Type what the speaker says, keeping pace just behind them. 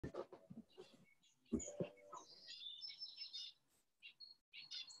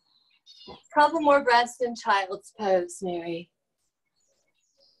Couple more breaths in child's pose, Mary.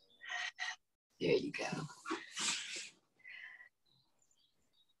 There you go.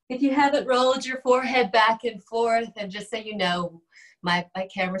 If you haven't rolled your forehead back and forth, and just so you know, my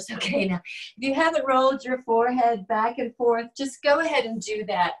camera's okay now. If you haven't rolled your forehead back and forth, just go ahead and do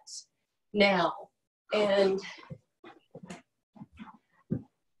that now. And,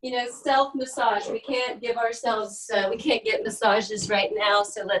 you know, self-massage. We can't give ourselves, we can't get massages right now,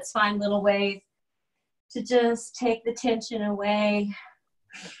 so let's find little ways to just take the tension away.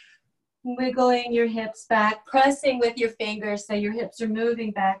 Wiggling your hips back, pressing with your fingers so your hips are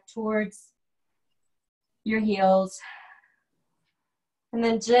moving back towards your heels. And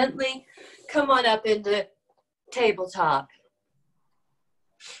then gently come on up into tabletop.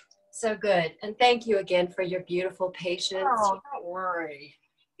 So good. And thank you again for your beautiful patience. Oh, don't worry.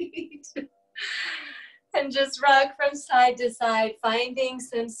 And just rock from side to side, finding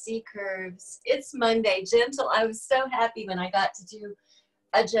some C curves. It's Monday, gentle. I was so happy when I got to do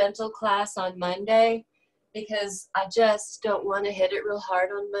a gentle class on Monday, because I just don't want to hit it real hard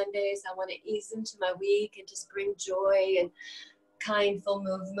on Mondays. I want to ease into my week and just bring joy and kindful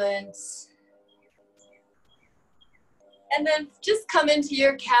movements. And then just come into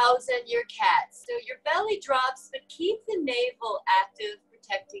your cows and your cats. So your belly drops, but keep the navel active,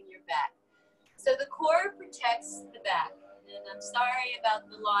 protecting your back. So the core protects the back. And I'm sorry about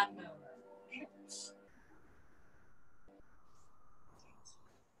the lawnmower.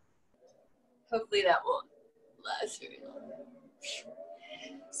 Hopefully that won't last very long.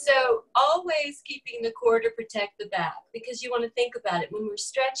 So always keeping the core to protect the back, because you want to think about it. When we're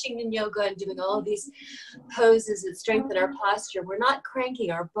stretching in yoga and doing all these poses that strengthen our posture, we're not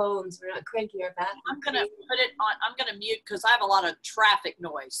cranking our bones. We're not cranking our back. I'm going to put it on. I'm going to mute because I have a lot of traffic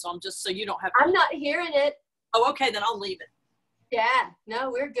noise. So I'm just, so you don't have to. I'm not hearing it. Oh, okay. Then I'll leave it. Yeah,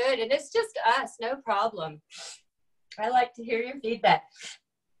 no, we're good. And it's just us. No problem. I like to hear your feedback.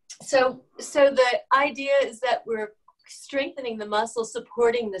 So the idea is that we're strengthening the muscle,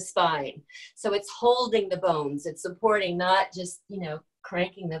 supporting the spine. So it's holding the bones. It's supporting, not just, you know,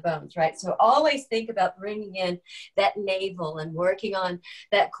 cranking the bones, right? So always think about bringing in that navel and working on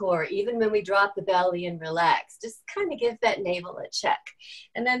that core, even when we drop the belly and relax. Just kind of give that navel a check.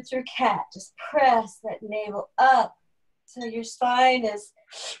 And then through cat, just press that navel up so your spine is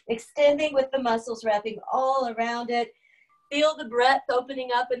extending with the muscles wrapping all around it. Feel the breath opening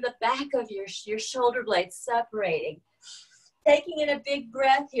up in the back of your shoulder blades separating. Taking in a big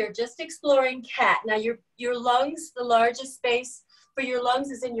breath here, just exploring cat. Now your lungs, the largest space for your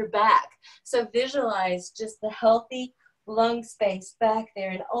lungs is in your back. So visualize just the healthy lung space back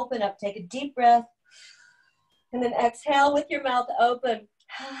there and open up. Take a deep breath. And then exhale with your mouth open.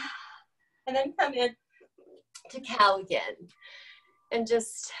 And then come in to cow again. And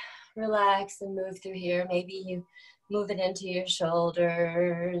just relax and move through here. Maybe you move it into your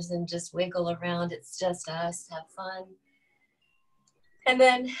shoulders and just wiggle around. It's just us. Have fun. And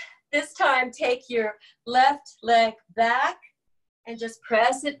then this time, take your left leg back and just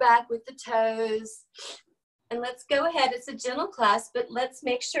press it back with the toes. And let's go ahead. It's a gentle class, but let's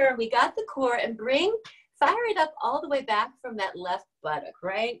make sure we got the core and fire it up all the way back from that left buttock,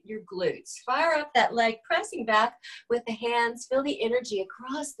 right? Your glutes. Fire up that leg, pressing back with the hands. Feel the energy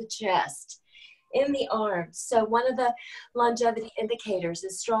across the chest. In the arms. So one of the longevity indicators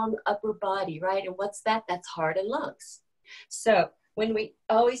is strong upper body, right? And what's that? That's heart and lungs. So when we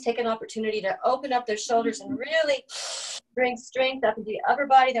always take an opportunity to open up those shoulders and really bring strength up into the upper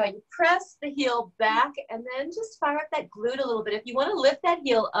body, that way you press the heel back and then just fire up that glute a little bit. If you want to lift that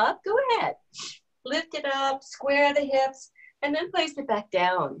heel up, go ahead. Lift it up, square the hips, and then place it back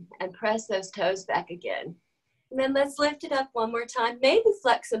down and press those toes back again. And then let's lift it up one more time. Maybe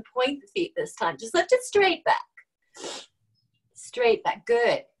flex and point the feet this time. Just lift it straight back. Straight back.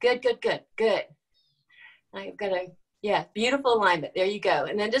 Good, good, good, good, good. I'm gonna, yeah, beautiful alignment. There you go.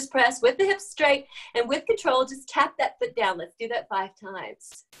 And then just press with the hips straight and with control, just tap that foot down. Let's do that 5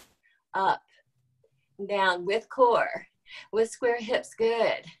 times. Up, down with core, with square hips.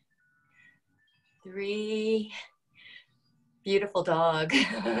 Good. 3. Beautiful dog.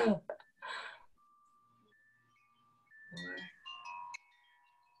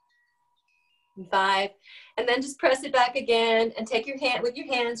 5, and then just press it back again and take your hand with your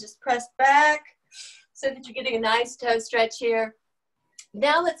hands, just press back so that you're getting a nice toe stretch here.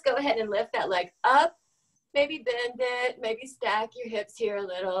 Now let's go ahead and lift that leg up, maybe bend it, maybe stack your hips here a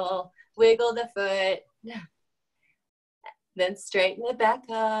little, wiggle the foot, then straighten it back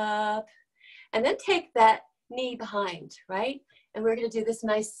up, and then take that knee behind, right? And we're going to do this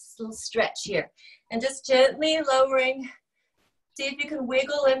nice little stretch here, and just gently lowering See if you can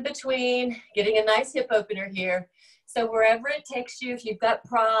wiggle in between, getting a nice hip opener here. So wherever it takes you, if you've got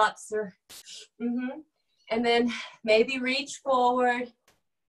props or, and then maybe reach forward,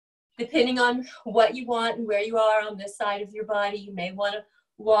 depending on what you want and where you are on this side of your body. You may want to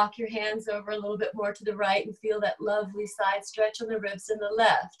walk your hands over a little bit more to the right and feel that lovely side stretch on the ribs in the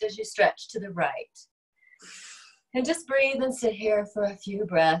left as you stretch to the right. And just breathe and sit here for a few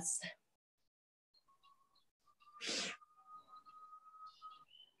breaths.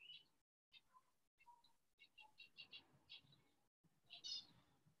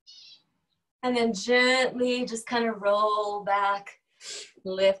 And then gently just kind of roll back,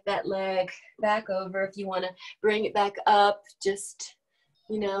 lift that leg back over. If you want to bring it back up, just,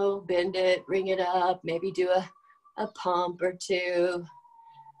 you know, bend it, bring it up, maybe do a pump or two.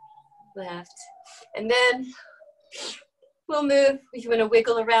 Left. And then we'll move. If you want to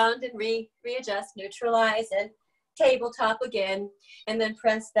wiggle around and readjust, neutralize, and tabletop again. And then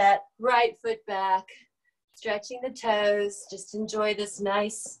press that right foot back, stretching the toes. Just enjoy this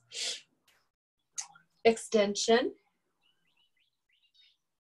nice extension.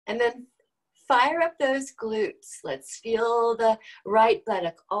 And then fire up those glutes. Let's feel the right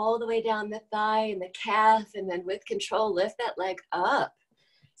buttock all the way down the thigh and the calf, and then with control, lift that leg up.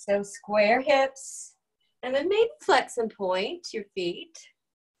 So square hips, and then maybe flex and point your feet.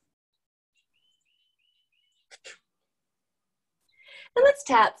 And let's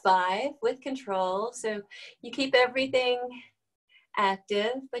tap 5 with control. So you keep everything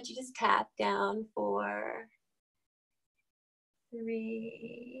active, but you just tap down 4,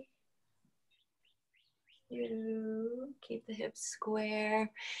 3, 2, keep the hips square,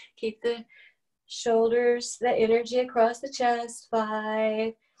 keep the shoulders, the energy across the chest,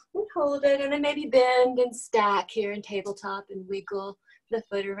 5, and hold it, and then maybe bend and stack here in tabletop and wiggle the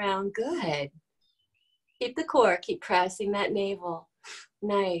foot around. Good. Keep the core, keep pressing that navel.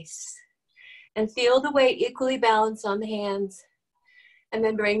 Nice. And feel the weight equally balanced on the hands. And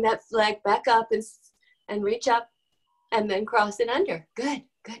then bring that leg back up and reach up and then cross it under. Good,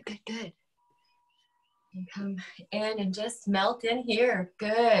 good, good, good. And come in and just melt in here.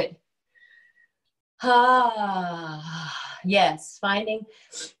 Good. Yes, finding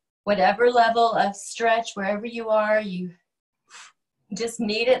whatever level of stretch, wherever you are, you just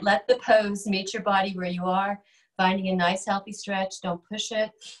meet it. Let the pose meet your body where you are. Finding a nice healthy stretch. Don't push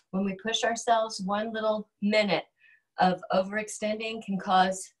it. When we push ourselves, 1 little minute of overextending can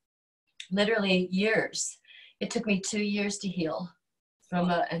cause literally years. It took me 2 years to heal from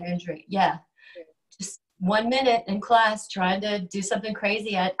an injury. Yeah, just 1 minute in class trying to do something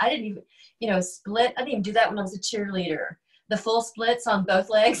crazy. I didn't even, you know, split. I didn't even do that when I was a cheerleader. The full splits on both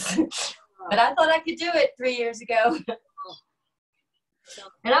legs. But I thought I could do it 3 years ago.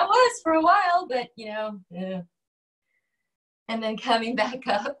 And I was for a while, but you know, yeah. And then coming back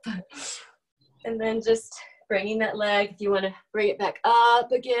up. And then just bringing that leg, if you want to bring it back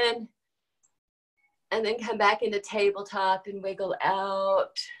up again. And then come back into tabletop and wiggle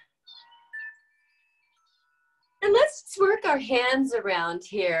out. And let's just work our hands around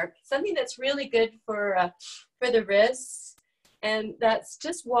here. Something that's really good for the wrists. And that's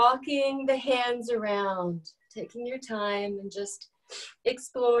just walking the hands around, taking your time and just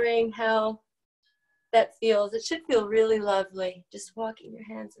exploring how that feels. It should feel really lovely, just walking your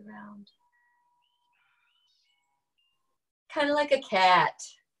hands around. Kind of like a cat,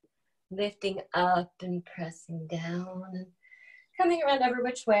 lifting up and pressing down and coming around every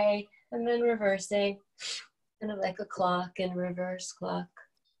which way and then reversing, kind of like a clock and reverse clock.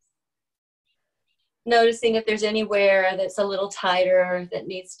 Noticing if there's anywhere that's a little tighter that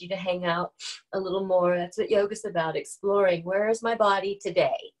needs you to hang out a little more. That's what yoga's about, exploring. Where is my body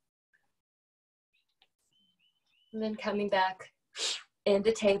today? And then coming back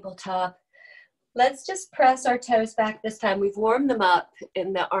into tabletop. Let's just press our toes back this time. We've warmed them up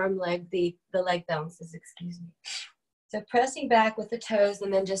in the arm leg, the leg bounces, excuse me. So pressing back with the toes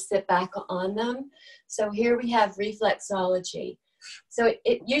and then just sit back on them. So here we have reflexology. So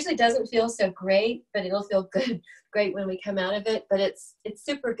it usually doesn't feel so great, but it'll feel great when we come out of it. But it's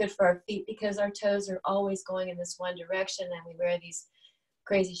super good for our feet because our toes are always going in this one direction, and we wear these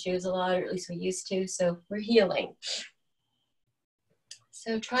crazy shoes a lot, or at least we used to. So we're healing.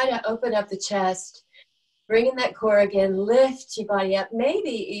 So try to open up the chest, bring in that core again, lift your body up,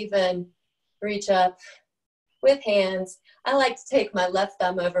 maybe even reach up with hands. I like to take my left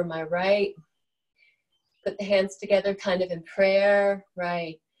thumb over my right. Put the hands together kind of in prayer,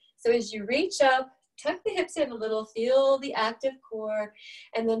 right? So as you reach up, tuck the hips in a little, feel the active core,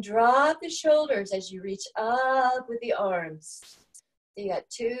 and then drop the shoulders as you reach up with the arms. So you got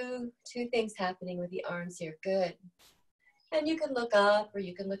two things happening with the arms here, good. And you can look up, or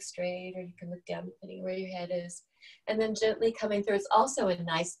you can look straight, or you can look down, depending where your head is. And then gently coming through. It's also a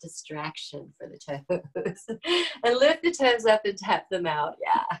nice distraction for the toes. And lift the toes up and tap them out.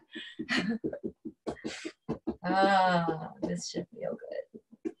 Yeah. Ah, this should feel good.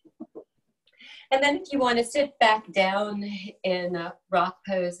 And then if you want to sit back down in a rock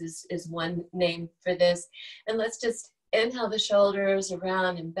pose is one name for this. And let's just inhale the shoulders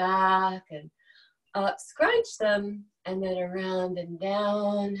around and back and up, scrunch them, and then around and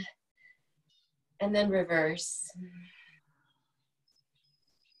down, and then reverse.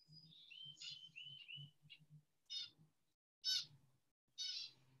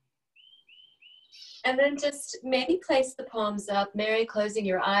 And then just maybe place the palms up, Mary, closing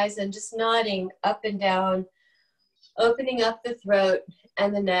your eyes and just nodding up and down, opening up the throat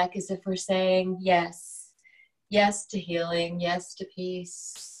and the neck as if we're saying yes. Yes to healing, yes to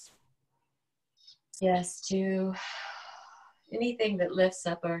peace, yes to anything that lifts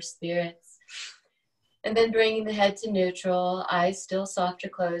up our spirits. And then bringing the head to neutral, eyes still soft or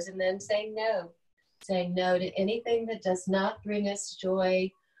closed, and then saying no to anything that does not bring us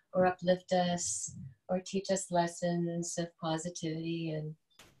joy or uplift us or teach us lessons of positivity and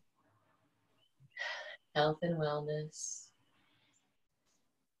health and wellness.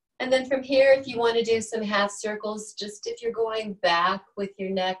 And then from here, if you want to do some half circles, just if you're going back with your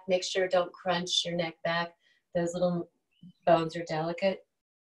neck, make sure don't crunch your neck back. Those little bones are delicate.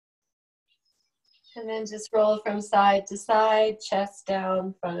 And then just roll from side to side, chest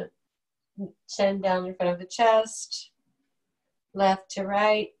down, chin down in front of the chest, left to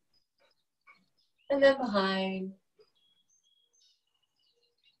right, and then behind.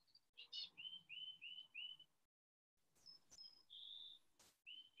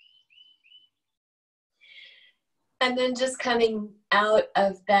 And then just coming out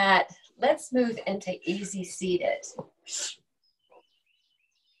of that, let's move into easy seated.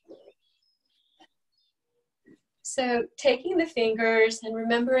 So taking the fingers and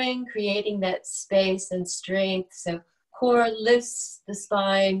remembering creating that space and strength. So core lifts the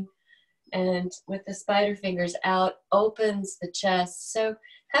spine, and with the spider fingers out, opens the chest. So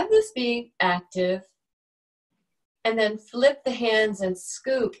have this be active. And then flip the hands and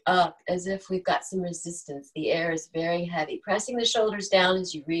scoop up as if we've got some resistance. The air is very heavy. Pressing the shoulders down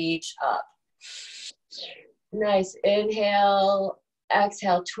as you reach up. Nice. Inhale,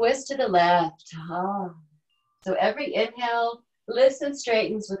 exhale, twist to the left. So every inhale lifts and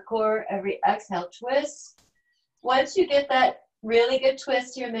straightens with core. Every exhale, twist. Once you get that really good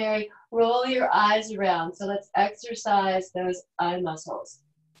twist here, Mary, roll your eyes around. So let's exercise those eye muscles.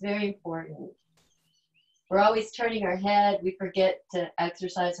 Very important. We're always turning our head. We forget to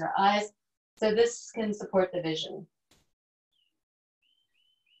exercise our eyes. So this can support the vision.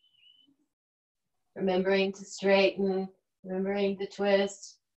 Remembering to straighten, remembering to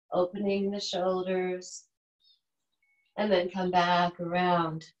twist, opening the shoulders, and then come back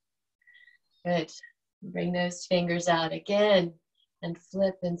around. Good. Bring those fingers out again and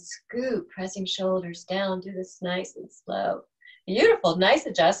flip and scoop, pressing shoulders down. Do this nice and slow. Beautiful. Nice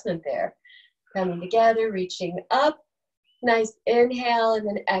adjustment there. Coming together, reaching up. Nice inhale, and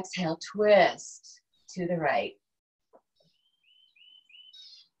then exhale, twist to the right.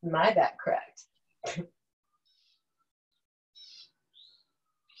 My back correct.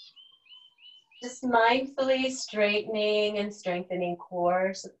 Just mindfully straightening and strengthening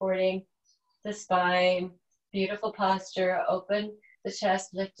core, supporting the spine. Beautiful posture. Open the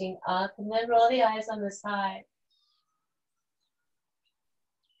chest, lifting up, and then roll the eyes on the side.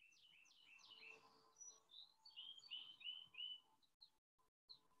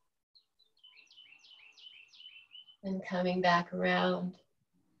 And coming back around.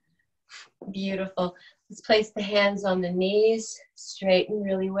 Beautiful. Let's place the hands on the knees, straighten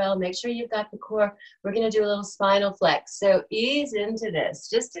really well. Make sure you've got the core. We're going to do a little spinal flex. So ease into this.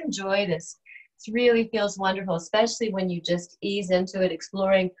 Just enjoy this. It really feels wonderful, especially when you just ease into it,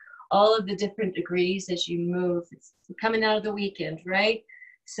 exploring all of the different degrees as you move. It's coming out of the weekend, right?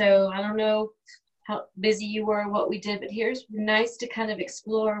 So I don't know how busy you were, what we did, but here's nice to kind of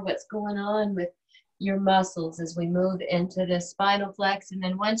explore what's going on with your muscles as we move into the spinal flex. And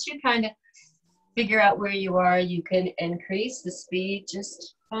then once you kind of figure out where you are, you can increase the speed.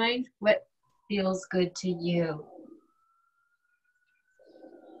 Just find what feels good to you.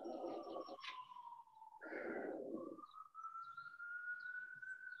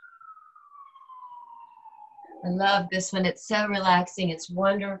 I love this one. It's so relaxing. It's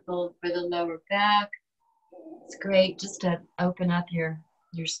wonderful for the lower back. It's great just to open up your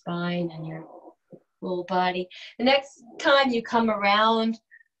spine and your whole body. The next time you come around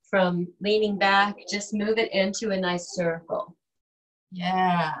from leaning back, just move it into a nice circle.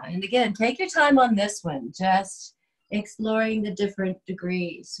 Yeah, and again, take your time on this one, just exploring the different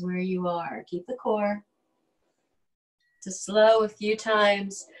degrees where you are. Keep the core. To slow a few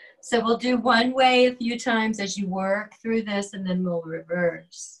times. So we'll do one way a few times as you work through this, and then we'll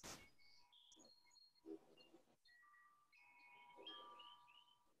reverse.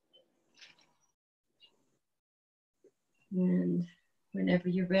 And whenever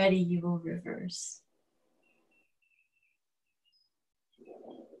you're ready, you will reverse.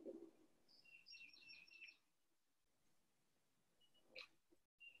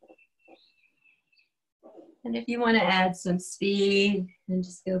 And if you want to add some speed and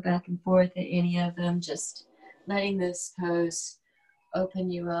just go back and forth at any of them, just letting this pose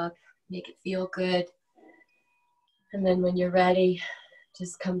open you up, make it feel good. And then when you're ready,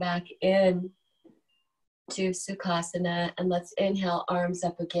 just come back in to Sukhasana, and let's inhale, arms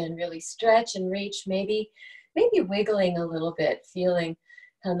up again, really stretch and reach, maybe wiggling a little bit, feeling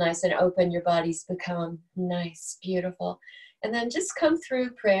how nice and open your body's become. Nice, beautiful. And then just come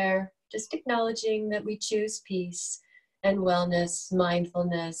through prayer, just acknowledging that we choose peace and wellness,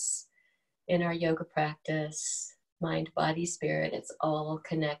 mindfulness in our yoga practice, mind, body, spirit, it's all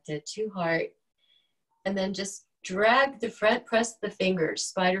connected to heart. And then just drag the front, press the fingers,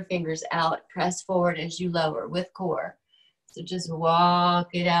 spider fingers out, press forward as you lower with core. So just walk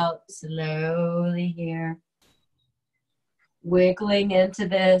it out slowly here. Wiggling into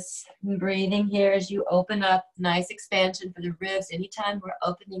this, breathing here as you open up, nice expansion for the ribs. Anytime we're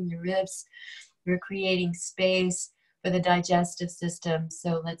opening the ribs, we're creating space for the digestive system.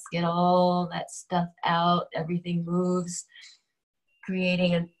 So let's get all that stuff out. Everything moves,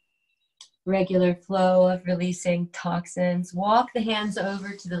 creating a regular flow of releasing toxins. Walk the hands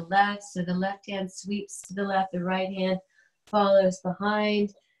over to the left, so the left hand sweeps to the left, the right hand follows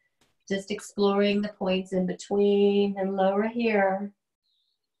behind. Just exploring the points in between, and lower here.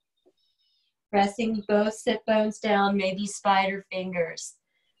 Pressing both sit bones down, maybe spider fingers.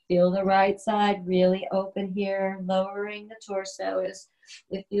 Feel the right side really open here, lowering the torso as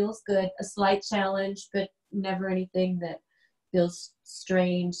it feels good. A slight challenge, but never anything that feels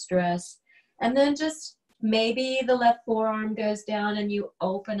strained, stress. And then just maybe the left forearm goes down and you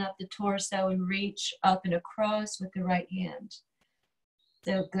open up the torso and reach up and across with the right hand.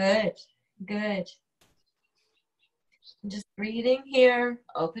 So good, good. Just breathing here,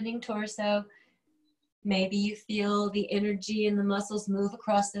 opening torso. Maybe you feel the energy and the muscles move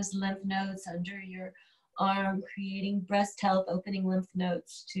across those lymph nodes under your arm, creating breast health, opening lymph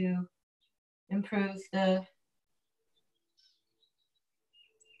nodes to improve the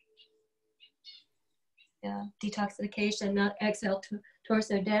detoxification. Now exhale,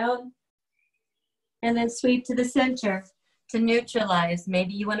 torso down. And then sweep to the center to neutralize.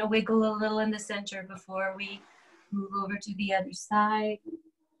 Maybe you want to wiggle a little in the center before we move over to the other side.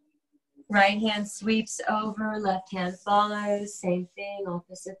 Right hand sweeps over, left hand follows. Same thing,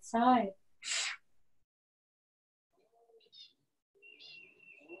 opposite side.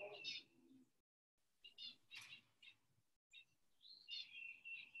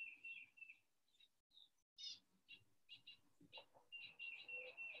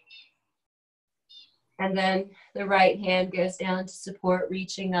 And then the right hand goes down to support,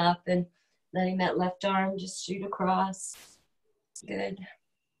 reaching up and letting that left arm just shoot across. Good.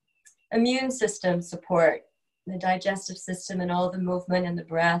 Immune system support, the digestive system and all the movement and the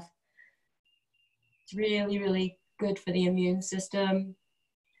breath. It's really, really good for the immune system.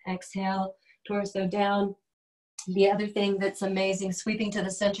 Exhale, torso down. The other thing that's amazing, sweeping to the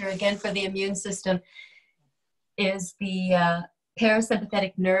center again for the immune system, is the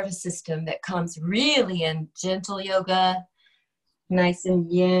parasympathetic nervous system that comes really in gentle yoga, nice and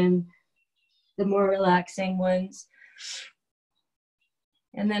yin, the more relaxing ones.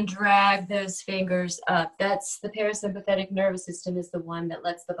 And then drag those fingers up. That's the parasympathetic nervous system, is the one that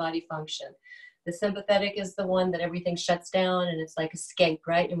lets the body function. The sympathetic is the one that everything shuts down and it's like escape,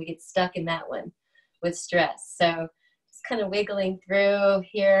 right? And we get stuck in that one with stress. So just kind of wiggling through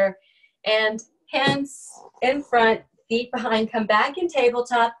here. And hands in front, feet behind, come back in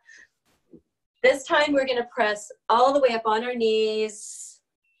tabletop. This time we're gonna press all the way up on our knees.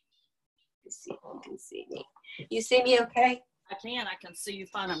 Let's see if you can see me. You see me okay? I can see you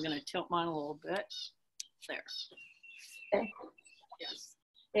fine. I'm going to tilt mine a little bit. There. Okay. Yes.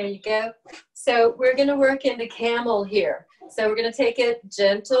 There you go. So we're going to work into camel here. So we're going to take it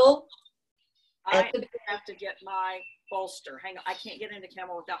gentle. I have to get my bolster. Hang on. I can't get into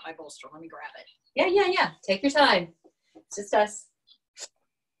camel without my bolster. Let me grab it. Yeah. Take your time. It's just us.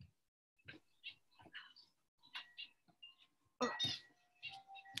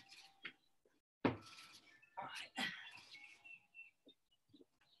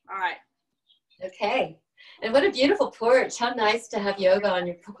 All right. Okay. And what a beautiful porch. How nice to have yoga on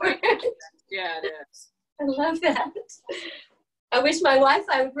your porch. Yeah, it is. I love that. I wish my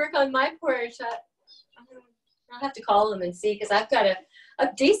Wi-Fi would work on my porch. I'll have to call them and see, because I've got a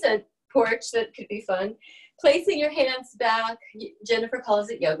decent porch that could be fun. Placing your hands back. Jennifer calls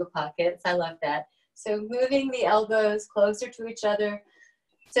it yoga pockets. I love that. So moving the elbows closer to each other.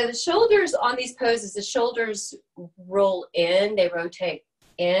 So the shoulders on these poses, the shoulders roll in, they rotate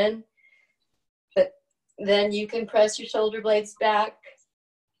in. But then you can press your shoulder blades back.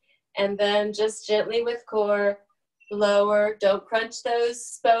 And then just gently with core, lower. Don't crunch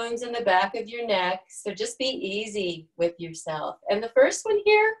those bones in the back of your neck. So just be easy with yourself. And the first one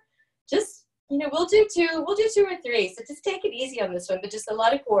here, just, we'll do two or three. So just take it easy on this one, but just a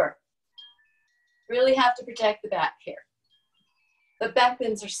lot of core. Really have to protect the back here. But back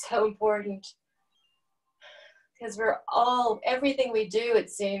bends are so important, because everything we do, it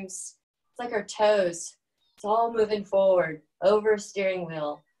seems, it's like our toes. It's all moving forward, over a steering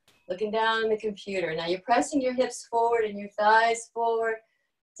wheel, looking down on the computer. Now you're pressing your hips forward and your thighs forward.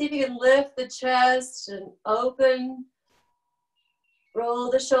 See if you can lift the chest and open. Roll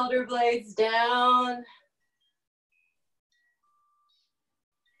the shoulder blades down.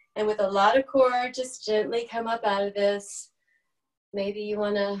 And with a lot of core, just gently come up out of this. Maybe you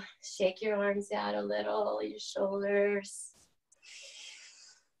want to shake your arms out a little, your shoulders.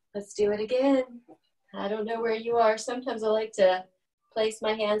 Let's do it again. I don't know where you are. Sometimes I like to place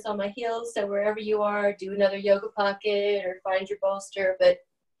my hands on my heels. So wherever you are, do another yoga pocket or find your bolster. But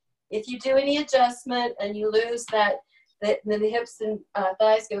if you do any adjustment and you lose then the hips and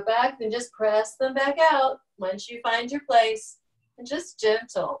thighs go back, then just press them back out once you find your place. And just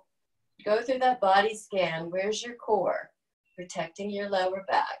gentle. Go through that body scan. Where's your core? Protecting your lower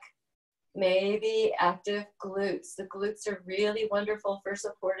back. Maybe active glutes. The glutes are really wonderful for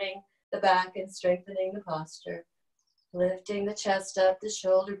supporting the back and strengthening the posture. Lifting the chest up, the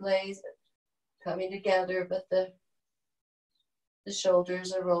shoulder blades coming together, but the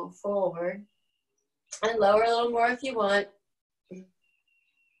shoulders are rolled forward. And lower a little more if you want.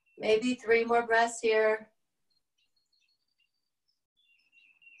 Maybe 3 more breaths here.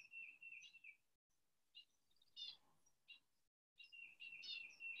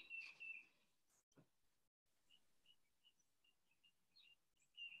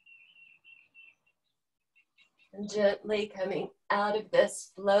 And gently coming out of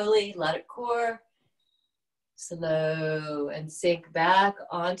this slowly, let it core. Slow and sink back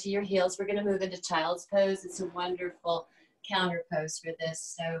onto your heels. We're going to move into child's pose. It's a wonderful counter pose for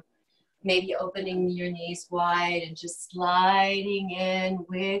this. So maybe opening your knees wide and just sliding in,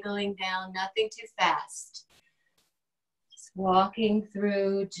 wiggling down, nothing too fast. Just walking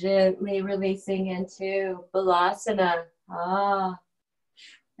through, gently releasing into Balasana.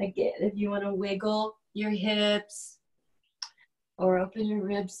 Again, if you want to wiggle your hips or open your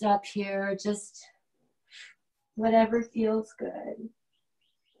ribs up here, just whatever feels good.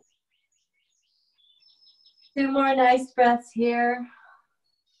 2 more nice breaths here.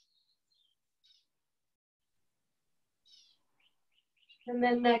 And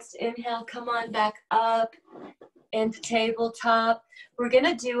then next inhale, come on back up into tabletop. We're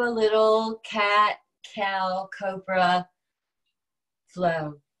gonna do a little cat, cow, cobra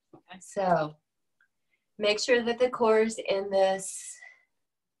flow. So make sure that the core is in this.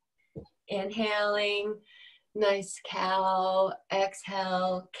 Inhaling, nice cow,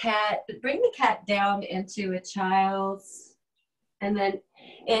 exhale, cat. Bring the cat down into a child's. And then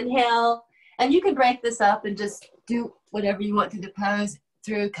inhale. And you can break this up and just do whatever you want to the pose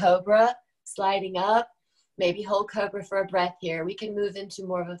through cobra, sliding up. Maybe hold cobra for a breath here. We can move into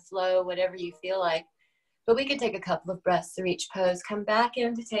more of a flow, whatever you feel like. But we can take a couple of breaths through each pose. Come back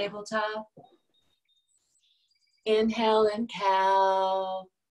into tabletop. Inhale and cow.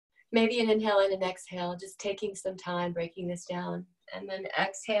 Maybe an inhale and an exhale, just taking some time, breaking this down. And then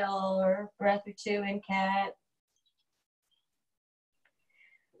exhale or a breath or 2 in cat.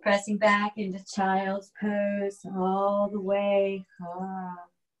 Pressing back into child's pose all the way.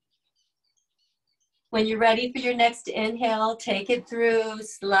 When you're ready for your next inhale, take it through,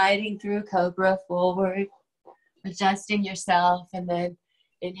 sliding through cobra forward, adjusting yourself, and then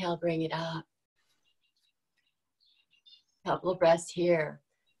inhale, bring it up. Couple of breaths here.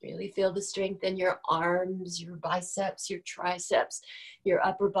 Really feel the strength in your arms, your biceps, your triceps, your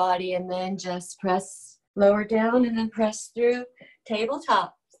upper body, and then just press lower down and then press through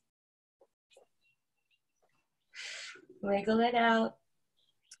tabletop. Wiggle it out.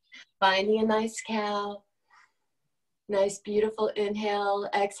 Finding a nice cow. Nice, beautiful inhale.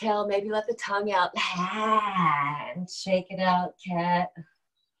 Exhale. Maybe let the tongue out. And shake it out, cat.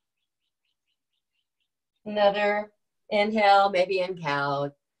 Another inhale, maybe in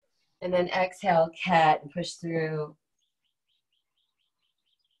cow. And then exhale, cat, and push through.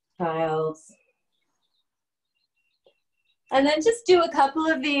 Child's. And then just do a couple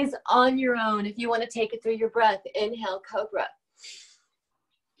of these on your own if you want to take it through your breath. Inhale, cobra.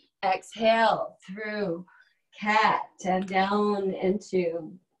 Exhale through cat and down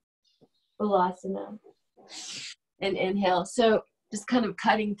into Balasana. And inhale. So just kind of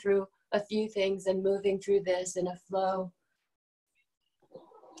cutting through a few things and moving through this in a flow.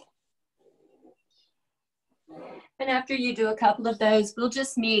 And after you do a couple of those, we'll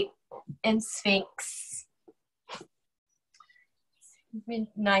just meet in Sphinx.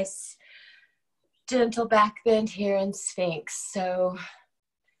 Nice, gentle back bend here in Sphinx. So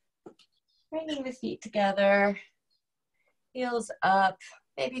bringing the feet together, heels up,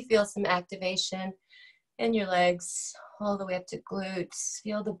 maybe feel some activation in your legs all the way up to glutes.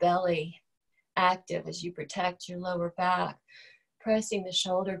 Feel the belly active as you protect your lower back, pressing the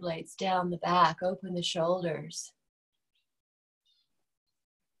shoulder blades down the back, open the shoulders.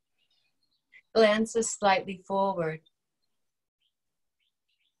 Glances slightly forward.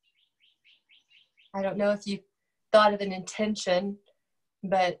 I don't know if you thought of an intention,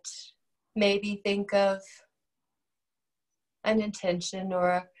 but maybe think of an intention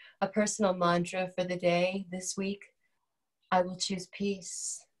or a personal mantra for the day this week. I will choose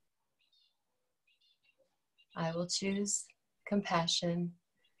peace. I will choose compassion,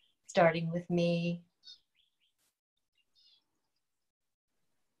 starting with me.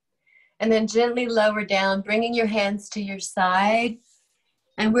 And then gently lower down, bringing your hands to your side.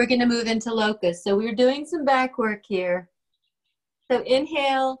 And we're going to move into locust. So we're doing some back work here. So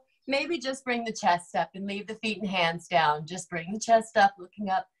inhale, maybe just bring the chest up and leave the feet and hands down. Just bring the chest up, looking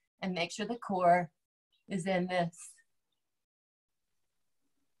up, and make sure the core is in this.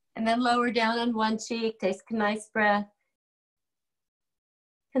 And then lower down on one cheek, take a nice breath.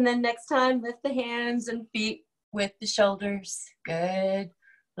 And then next time, lift the hands and feet with the shoulders. Good.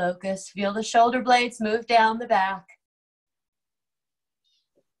 Locust. Feel the shoulder blades move down the back.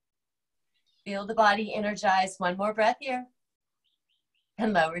 Feel the body energize. One more breath here.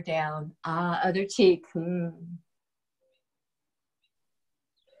 And lower down. Other cheek.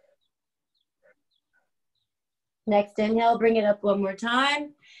 Next inhale, bring it up one more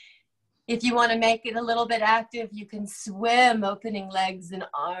time. If you want to make it a little bit active, you can swim, opening legs and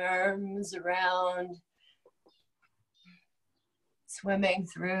arms around. Swimming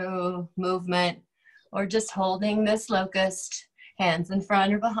through movement, or just holding this locust, hands in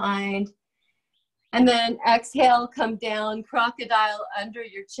front or behind. And then exhale, come down, crocodile under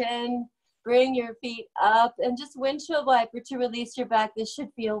your chin. Bring your feet up and just windshield wiper to release your back. This should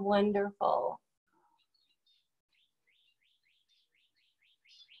feel wonderful.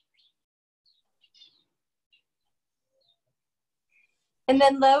 And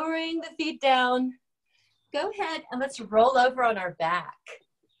then lowering the feet down, go ahead and let's roll over on our back.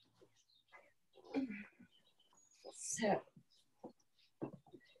 So,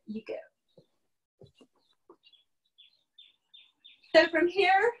 you go. So from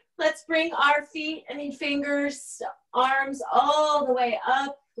here, let's bring our feet, fingers, arms all the way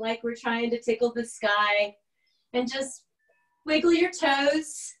up like we're trying to tickle the sky. And just wiggle your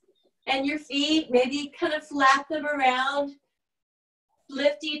toes and your feet, maybe kind of flap them around.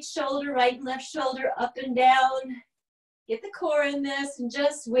 Lift each shoulder, right and left shoulder up and down. Get the core in this and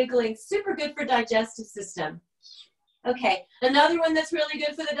just wiggling. Super good for digestive system. Okay, another one that's really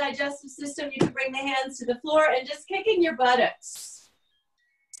good for the digestive system, you can bring the hands to the floor and just kicking your buttocks.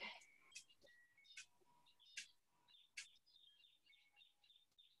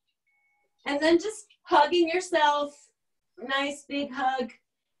 And then just hugging yourself, nice big hug,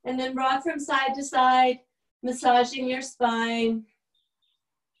 and then rock from side to side, massaging your spine.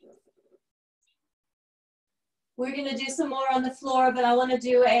 We're gonna do some more on the floor, but I wanna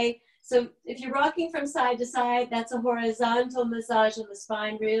do so if you're rocking from side to side, that's a horizontal massage of the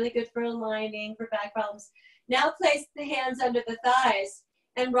spine, really good for aligning, for back problems. Now place the hands under the thighs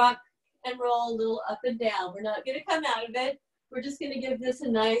and rock and roll a little up and down. We're not gonna come out of it. We're just gonna give this a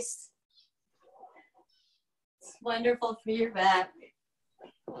nice, it's wonderful for your back.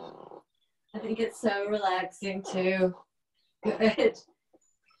 I think it's so relaxing too. Good,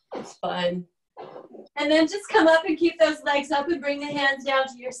 it's fun. And then just come up and keep those legs up and bring the hands down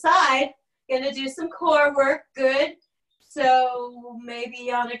to your side. Gonna do some core work, good. So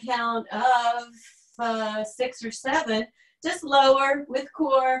maybe on a count of 6 or 7, just lower with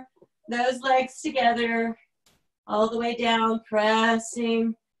core, those legs together, all the way down,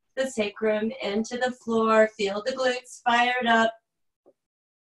 pressing the sacrum into the floor. Feel the glutes fired up.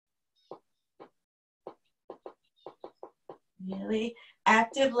 Really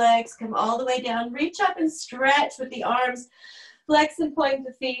active legs. Come all the way down. Reach up and stretch with the arms. Flex and point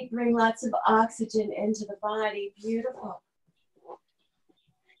the feet. Bring lots of oxygen into the body. Beautiful.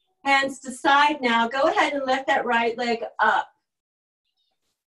 Hands to side now. Go ahead and lift that right leg up.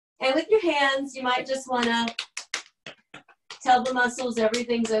 And with your hands, you might just want to tell the muscles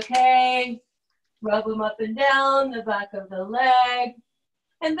everything's okay. Rub them up and down the back of the leg.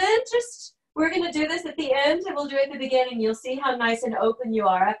 And then just, we're going to do this at the end, and we'll do it at the beginning. You'll see how nice and open you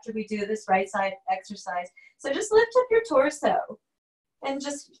are after we do this right side exercise. So just lift up your torso and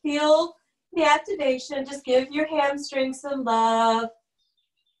just feel the activation. Just give your hamstrings some love.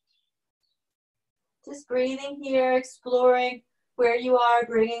 Just breathing here, exploring where you are,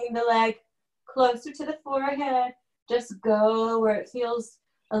 bringing the leg closer to the forehead. Just go where it feels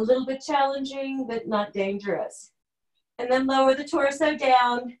a little bit challenging, but not dangerous. And then lower the torso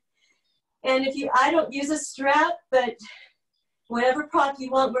down. And if I don't use a strap, but whatever prop you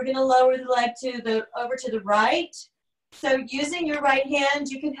want, we're gonna lower the leg over to the right. So using your right hand,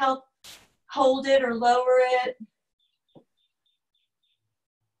 you can help hold it or lower it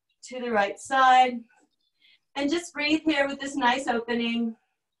to the right side. And just breathe here with this nice opening.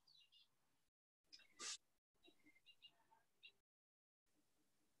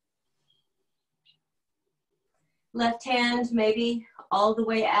 Left hand maybe all the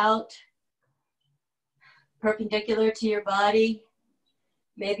way out, perpendicular to your body.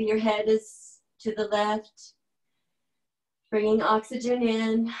 Maybe your head is to the left. Bringing oxygen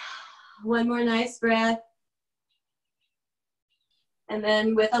in. One more nice breath. And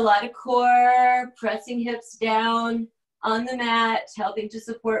then with a lot of core, pressing hips down on the mat, helping to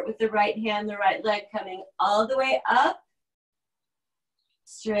support with the right hand, the right leg coming all the way up,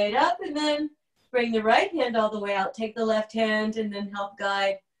 straight up, and then bring the right hand all the way out, take the left hand, and then help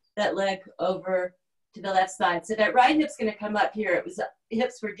guide that leg over to the left side. So that right hip's gonna come up here.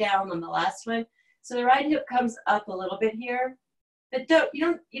 Hips were down on the last one. So the right hip comes up a little bit here, but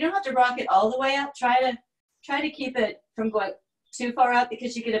you don't have to rock it all the way up. Try to keep it from going too far up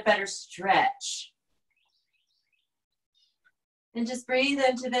because you get a better stretch. And just breathe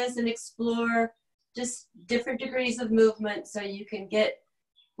into this and explore just different degrees of movement so you can get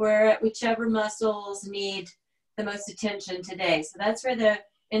whichever muscles need the most attention today. So that's where the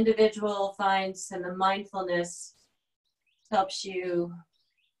individual finds, and the mindfulness helps you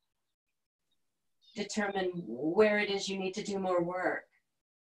determine where it is you need to do more work.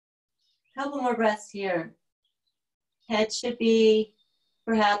 A couple more breaths here. Head should be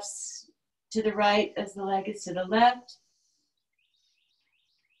perhaps to the right as the leg is to the left.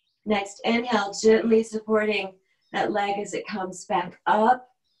 Next, inhale, gently supporting that leg as it comes back up.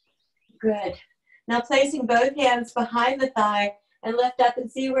 Good. Now placing both hands behind the thigh and lift up and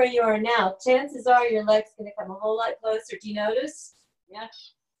see where you are now. Chances are your leg's going to come a whole lot closer. Do you notice? Yeah.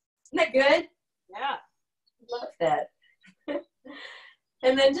 Isn't that good? Yeah. Love that.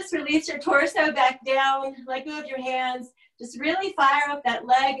 And then just release your torso back down. Let go of your hands. Just really fire up that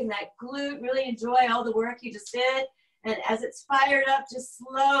leg and that glute. Really enjoy all the work you just did. And as it's fired up, just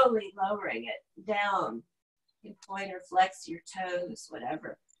slowly lowering it down. You can point or flex your toes,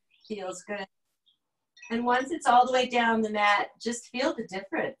 whatever feels good. And once it's all the way down the mat, just feel the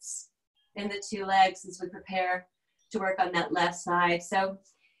difference in the two legs as we prepare to work on that left side. So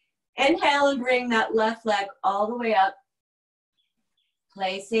inhale and bring that left leg all the way up.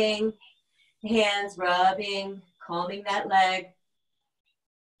 Placing hands, rubbing, calming that leg.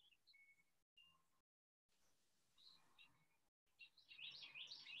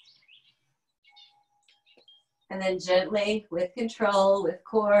 And then gently, with control, with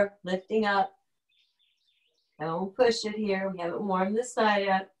core, lifting up. Don't push it here. We haven't warmed this side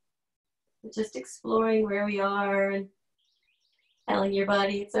up. But just exploring where we are and telling your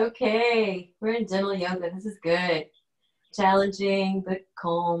body it's okay. We're in dental yoga. This is good. Challenging, but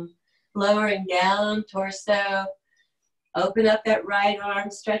calm. Lowering down, torso. Open up that right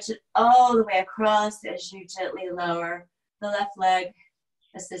arm. Stretch it all the way across as you gently lower the left leg,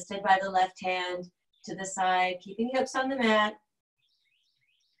 assisted by the left hand, to the side, keeping hips on the mat.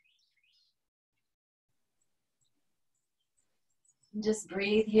 And just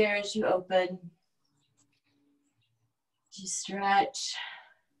breathe here as you open. Just stretch.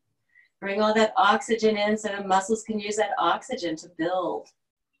 Bring all that oxygen in so the muscles can use that oxygen to build.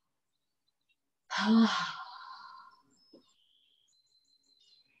 I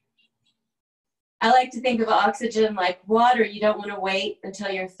like to think of oxygen like water. You don't want to wait until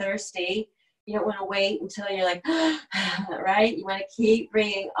you're thirsty. You don't want to wait until you're like, right? You want to keep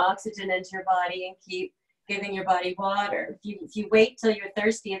bringing oxygen into your body and keep giving your body water. If you wait till you're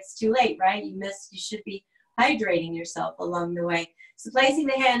thirsty, it's too late, right? You should be hydrating yourself along the way. So placing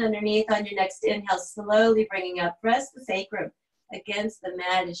the hand underneath on your next inhale, slowly bringing up, press the sacrum against the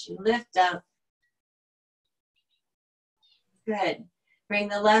mat as you lift up. Good. Bring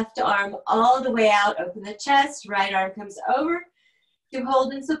the left arm all the way out, open the chest, right arm comes over to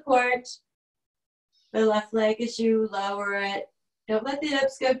hold and support the left leg as you lower it. Don't let the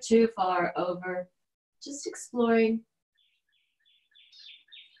hips go too far over. Just exploring.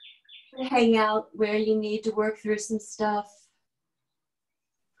 Hang out where you need to work through some stuff.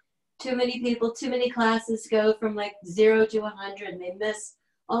 Too many people, too many classes go from like 0 to 100 and they miss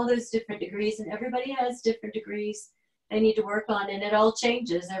all those different degrees, and everybody has different degrees they need to work on, and it all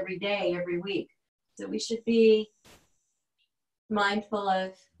changes every day, every week. So we should be mindful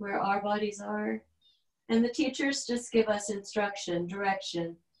of where our bodies are. And the teachers just give us instruction,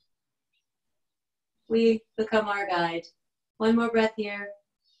 direction. We become our guide. One more breath here.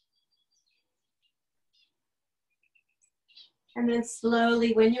 And then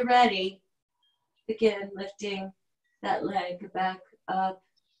slowly, when you're ready, begin lifting that leg back up.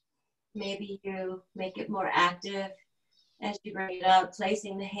 Maybe you make it more active as you bring it up,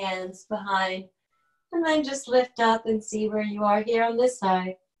 placing the hands behind. And then just lift up and see where you are here on this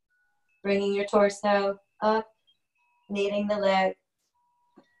side. Bringing your torso up, kneading the leg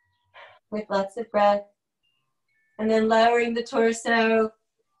with lots of breath. And then lowering the torso,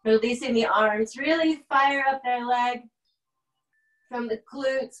 releasing the arms. Really fire up their leg from the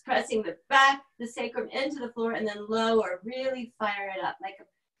glutes, pressing the back, the sacrum into the floor, and then lower. Really fire it up like a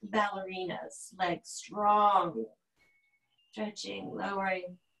ballerina's leg, strong. Stretching,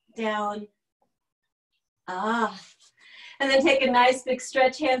 lowering, down. And then take a nice big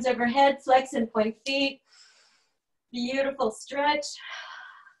stretch, hands overhead, flex and point feet. Beautiful stretch.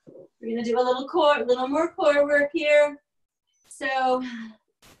 We're gonna do a little more core work here. So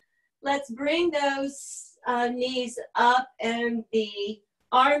let's bring those knees up and the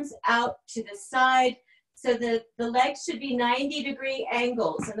arms out to the side so that the legs should be 90-degree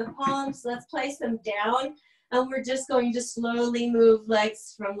angles, and the palms, let's place them down. And we're just going to slowly move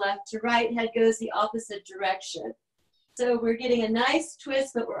legs from left to right. Head goes the opposite direction. So we're getting a nice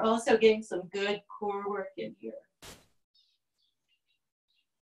twist, but we're also getting some good core work in here.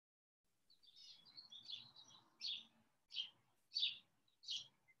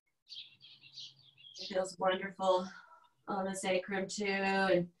 It feels wonderful on the sacrum too,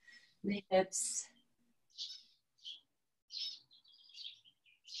 and the hips.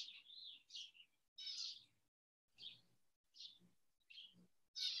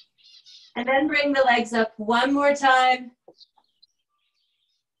 And then bring the legs up one more time.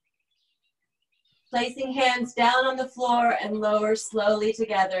 Placing hands down on the floor and lower slowly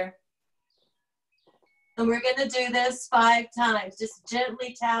together. And we're going to do this 5 times. Just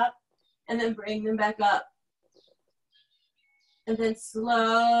gently tap and then bring them back up. And then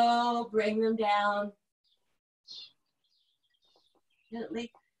slow, bring them down.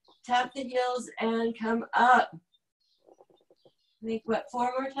 Gently tap the heels and come up. I think, what,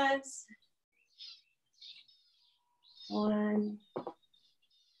 4 more times? 1,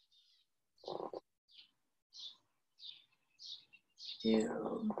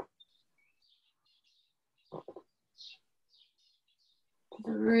 2,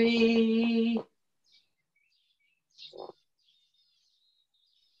 3,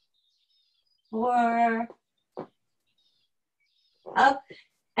 4, up.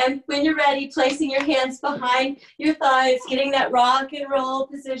 And when you're ready, placing your hands behind your thighs, getting that rock and roll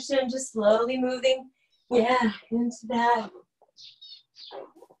position, just slowly moving, into that.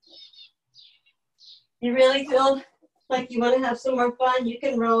 You really feel like you want to have some more fun, you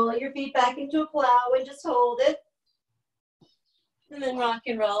can roll your feet back into a plow and just hold it. And then rock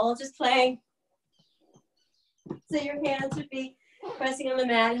and roll, just playing. So your hands would be pressing on the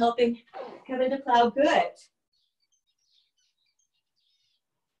mat, helping come into plow. Good.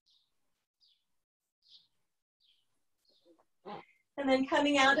 And then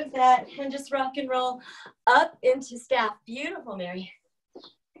coming out of that and just rock and roll up into staff. Beautiful, Mary.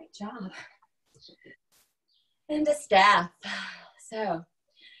 Great job. Into staff. So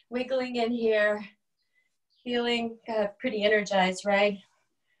wiggling in here, feeling pretty energized, right?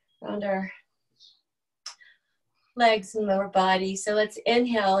 Around our legs and lower body. So let's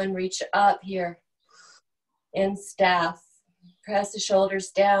inhale and reach up here in staff. Press the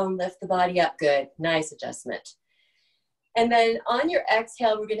shoulders down, lift the body up. Good. Nice adjustment. And then on your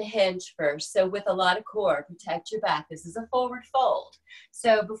exhale, we're going to hinge first. So with a lot of core, protect your back. This is a forward fold.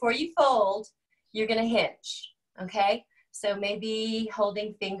 So before you fold, you're going to hinge, okay? So maybe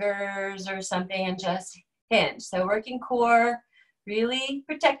holding fingers or something and just hinge. So working core, Really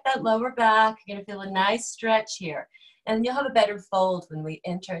protect that lower back. You're gonna feel a nice stretch here. And you'll have a better fold when we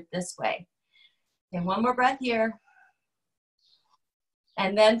enter it this way. Okay, one more breath here.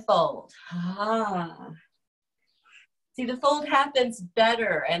 And then fold. Ah. See, the fold happens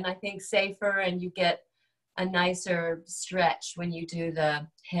better and I think safer, and you get a nicer stretch when you do the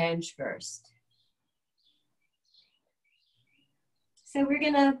hinge first. So we're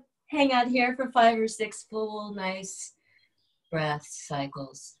gonna hang out here for 5 or 6 full, nice breath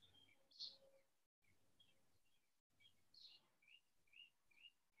cycles.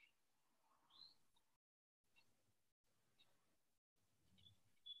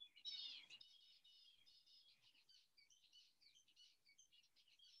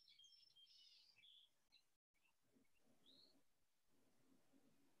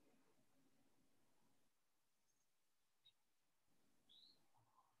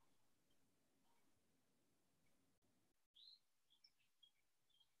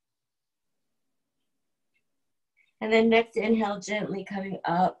 And then next inhale, gently coming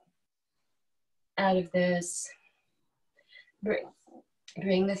up out of this.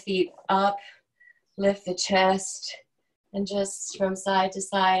 Bring the feet up, lift the chest, and just from side to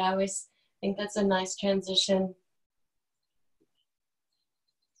side. I always think that's a nice transition.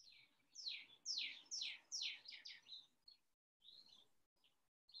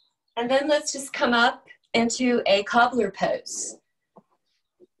 And then let's just come up into a cobbler pose.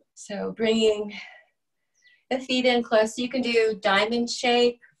 So bringing the feet in close. You can do diamond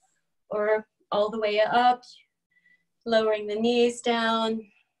shape or all the way up, lowering the knees down,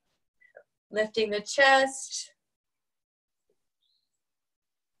 lifting the chest.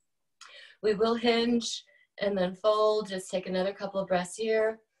 We will hinge and then fold. Just take another couple of breaths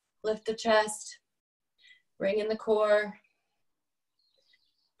here. Lift the chest, bring in the core,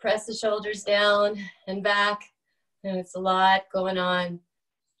 press the shoulders down and back. And it's a lot going on.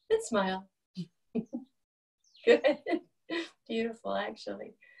 And smile. Good. Beautiful,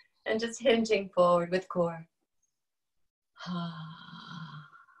 actually. And just hinging forward with core.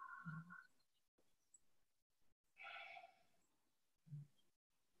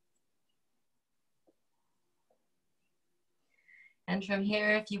 And from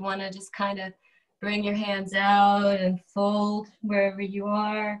here, if you want to just kind of bring your hands out and fold wherever you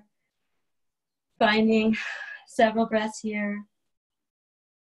are, finding several breaths here.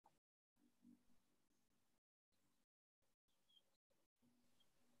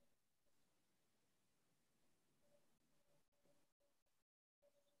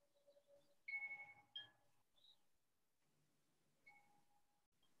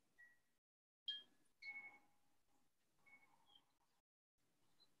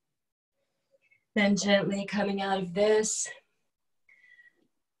 Then gently coming out of this,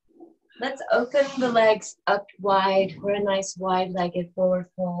 let's open the legs up wide. We're a nice wide-legged forward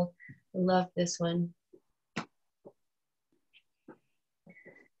fold. I love this one.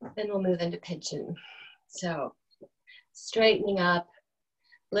 Then we'll move into pigeon. So straightening up,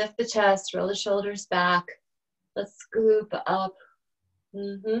 lift the chest, roll the shoulders back. Let's scoop up.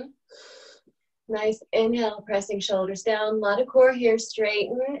 Nice inhale, pressing shoulders down. A lot of core here.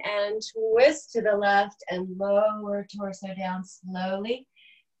 Straighten and twist to the left and lower torso down slowly,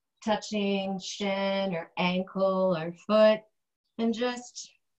 touching shin or ankle or foot, and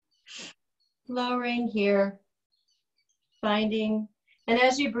just lowering here, finding. And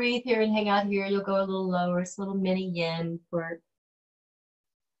as you breathe here and hang out here, you'll go a little lower. It's a little mini yin for.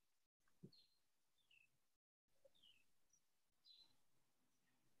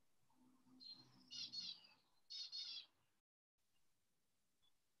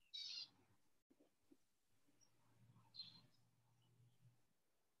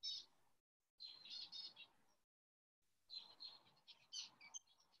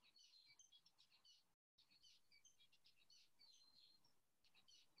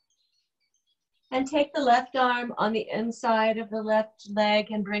 And take the left arm on the inside of the left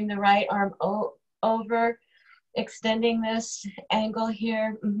leg and bring the right arm over, extending this angle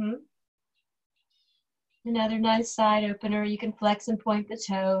here. Another nice side opener. You can flex and point the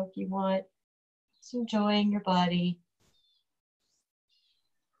toe if you want. Just enjoying your body.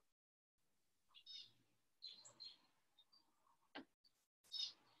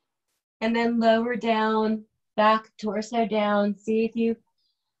 And then lower down, back, torso down. See if you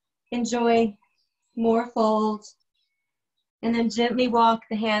enjoy more folds. And then gently walk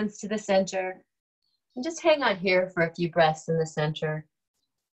the hands to the center. And just hang on here for a few breaths in the center.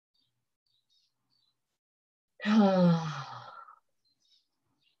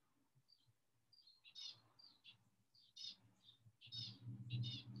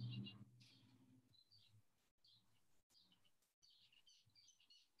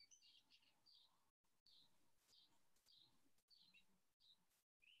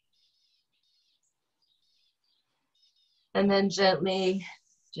 And then gently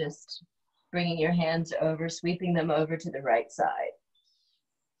just bringing your hands over, sweeping them over to the right side.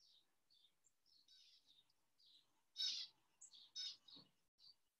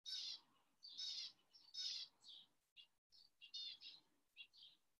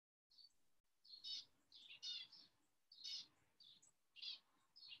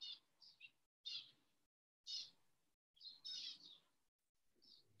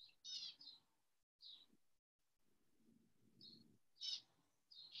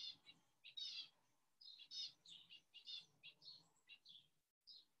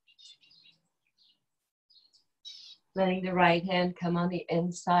 Letting the right hand come on the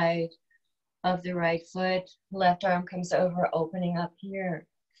inside of the right foot. Left arm comes over, opening up here.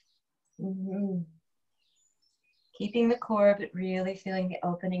 Keeping the core, but really feeling the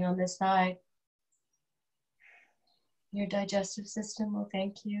opening on this side. Your digestive system will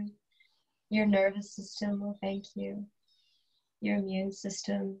thank you. Your nervous system will thank you. Your immune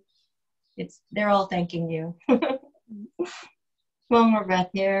system, they're all thanking you. One more breath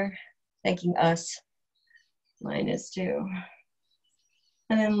here, thanking us. Mine is too.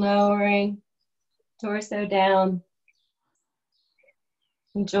 And then lowering, torso down,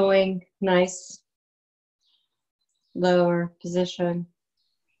 enjoying nice lower position.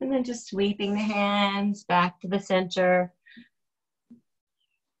 And then just sweeping the hands back to the center.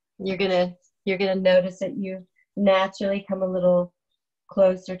 You're gonna notice that you naturally come a little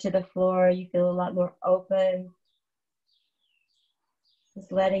closer to the floor. You feel a lot more open.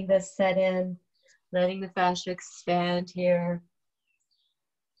 Just letting this set in, letting the fascia expand here.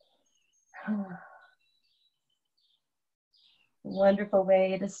 Wonderful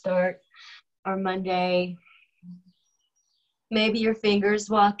way to start our Monday. Maybe your fingers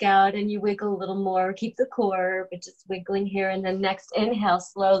walk out and you wiggle a little more. Keep the core, but just wiggling here. And then next inhale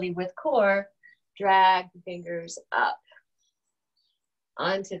slowly with core, drag the fingers up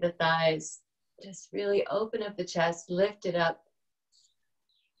onto the thighs. Just really open up the chest, lift it up.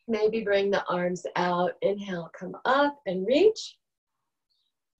 Maybe bring the arms out. Inhale, come up and reach.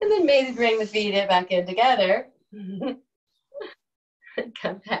 And then maybe bring the feet back in together. And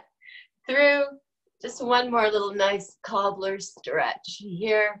come back through. Just one more little nice cobbler stretch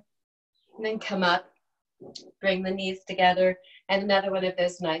here. And then come up. Bring the knees together. And another one of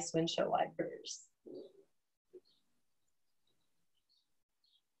those nice windshield wipers.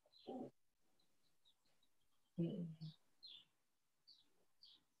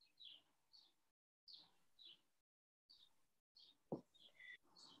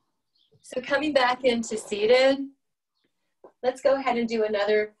 So coming back into seated, let's go ahead and do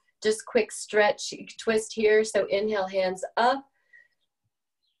another just quick stretch, twist here. So inhale, hands up.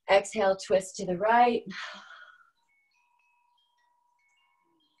 Exhale, twist to the right.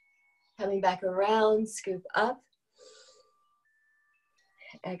 Coming back around, scoop up.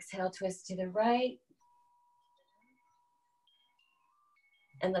 Exhale, twist to the right.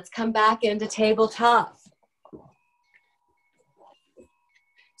 And let's come back into tabletop.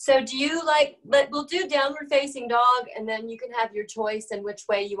 So do you we'll do downward facing dog, and then you can have your choice in which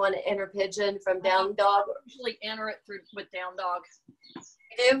way you want to enter pigeon from down dog. I usually enter it with down dog. You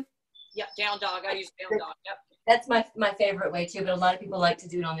do? Yeah, down dog. I use down dog. Yep. That's my favorite way too, but a lot of people like to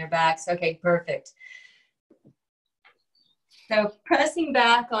do it on their backs. Okay, perfect. So pressing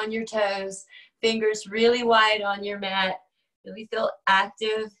back on your toes, fingers really wide on your mat. Really feel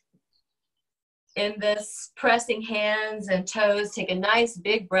active in this, pressing hands and toes. Take a nice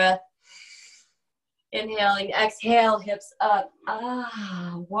big breath. Inhaling, exhale, hips up.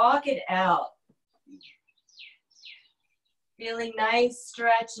 Walk it out. Feeling nice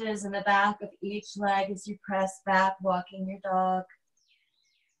stretches in the back of each leg as you press back, walking your dog.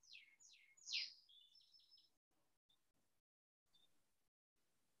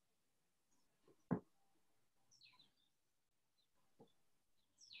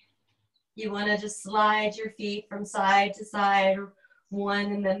 You want to just slide your feet from side to side, one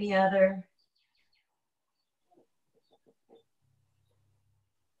and then the other.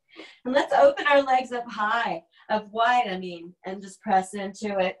 And let's open our legs up high, wide, and just press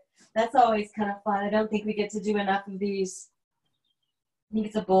into it. That's always kind of fun. I don't think we get to do enough of these. I think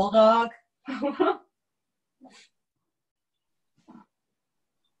it's a bulldog. And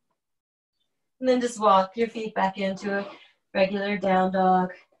then just walk your feet back into a regular down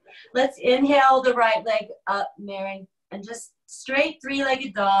dog. Let's inhale the right leg up, Mary, and just straight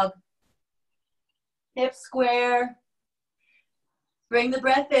three-legged dog. Hips square. Bring the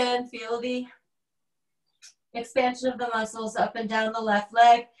breath in, feel the expansion of the muscles up and down the left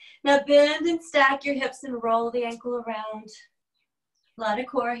leg. Now bend and stack your hips and roll the ankle around. A lot of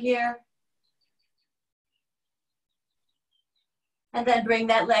core here. And then bring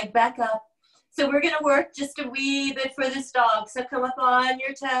that leg back up. So we're going to work just a wee bit for this dog. So come up on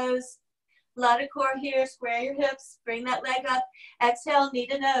your toes. A lot of core here. Square your hips. Bring that leg up. Exhale, knee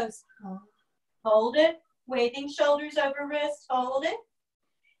to nose. Hold it. Waving shoulders over wrist. Hold it.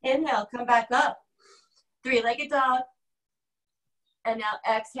 Inhale, come back up. Three-legged dog. And now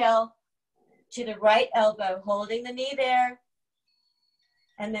exhale to the right elbow, holding the knee there.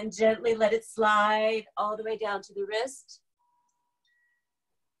 And then gently let it slide all the way down to the wrist.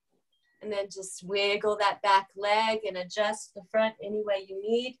 And then just wiggle that back leg and adjust the front any way you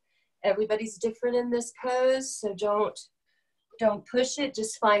need. Everybody's different in this pose, so don't push it,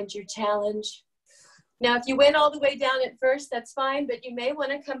 just find your challenge. Now, if you went all the way down at first, that's fine, but you may want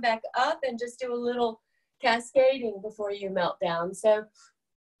to come back up and just do a little cascading before you melt down. So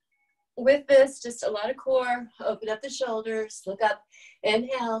with this, just a lot of core, open up the shoulders, look up,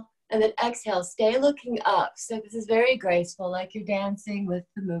 inhale, and then exhale, stay looking up. So this is very graceful, like you're dancing with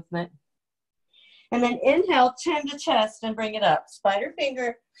the movement. And then inhale, chin to chest and bring it up. Spider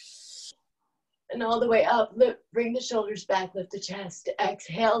finger and all the way up. Bring the shoulders back, lift the chest.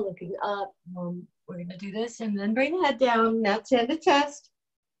 Exhale, looking up. We're going to do this and then bring the head down. Now chin to chest.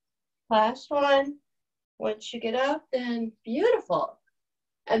 Last one. Once you get up, then beautiful.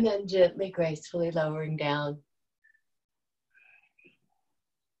 And then gently, gracefully lowering down.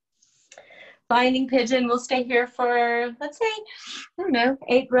 Finding pigeon. We'll stay here for, let's say, I don't know,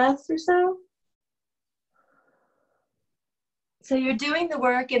 8 breaths or so. So you're doing the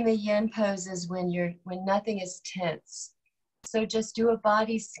work in the yin poses when nothing is tense. So just do a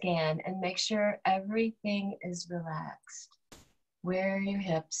body scan and make sure everything is relaxed. Wear your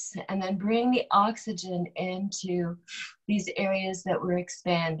hips and then bring the oxygen into these areas that we're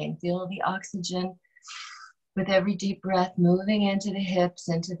expanding. Feel the oxygen with every deep breath moving into the hips,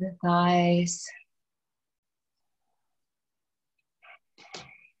 into the thighs.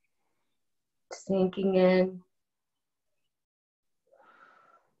 Sinking in.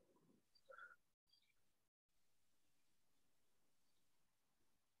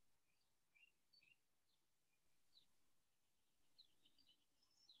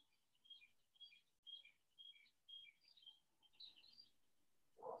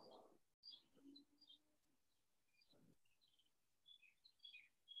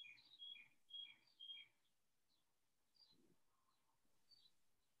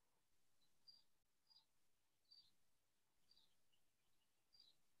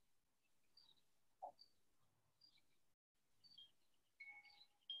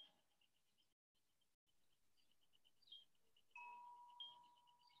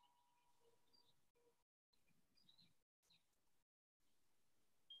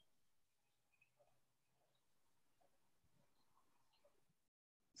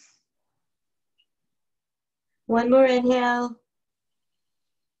 One more inhale.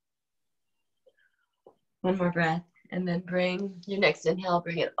 One more breath. And then bring your next inhale,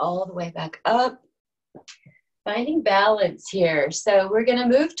 bring it all the way back up. Finding balance here. So we're going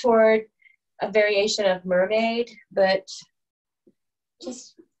to move toward a variation of mermaid, but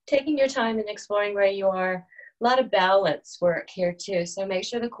just taking your time and exploring where you are. A lot of balance work here too. So make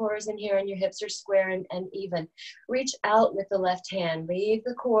sure the core is in here and your hips are square and even. Reach out with the left hand. Leave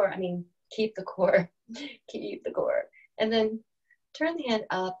the core. Keep the core. Keep the core. And then turn the hand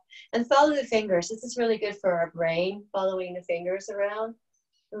up and follow the fingers. This is really good for our brain, following the fingers around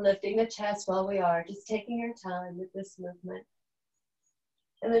and lifting the chest while we are. Just taking your time with this movement.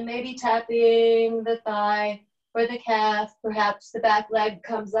 And then maybe tapping the thigh or the calf. Perhaps the back leg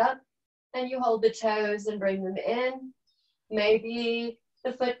comes up and you hold the toes and bring them in. Maybe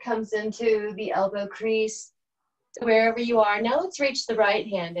the foot comes into the elbow crease. So wherever you are. Now let's reach the right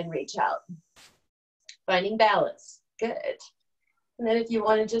hand and reach out. Finding balance. Good. And then if you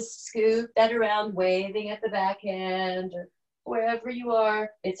want to just scoop that around, waving at the back hand or wherever you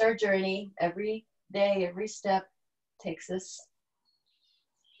are, it's our journey. Every day, every step takes us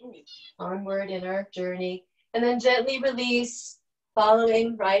onward in our journey. And then gently release,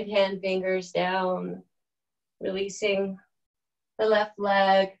 following right hand fingers down, releasing the left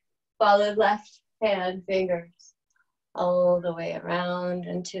leg, follow left hand fingers all the way around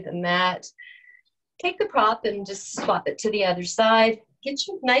into the mat. Take the prop and just swap it to the other side. Get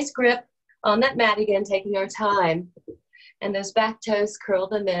your nice grip on that mat again, taking our time. And those back toes, curl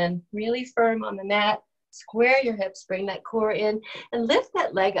them in, really firm on the mat. Square your hips, bring that core in, and lift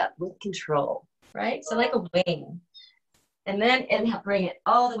that leg up with control, right? So like a wing. And then inhale, bring it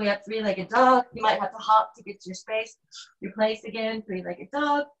all the way up, three-legged dog. You might have to hop to get to your space. Your place again, three-legged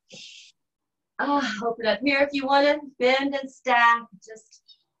dog. Open up here if you want to. Bend and stack, just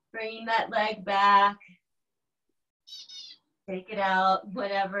bringing that leg back. take it out,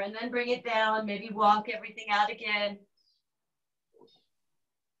 whatever, and then bring it down, maybe walk everything out again.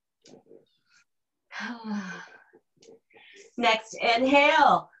 Next,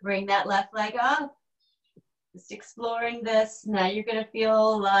 inhale, bring that left leg up. Just exploring this. Now you're going to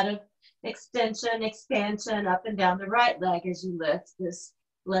feel a lot of extension, expansion up and down the right leg as you lift this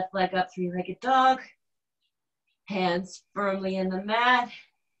left leg up, three-legged dog. Hands firmly in the mat.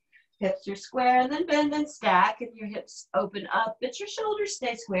 Hips are square, and then bend and stack, and your hips open up, but your shoulders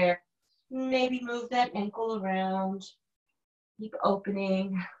stay square. Maybe move that ankle around. Keep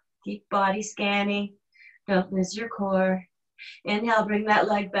opening. Keep body scanning. Don't lose your core. Inhale, bring that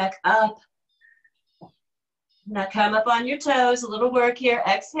leg back up. Now come up on your toes. A little work here.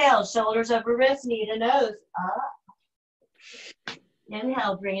 Exhale, shoulders over wrists, knee to nose. Up.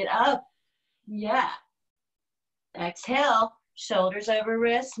 Inhale, bring it up. Yeah. Exhale, shoulders over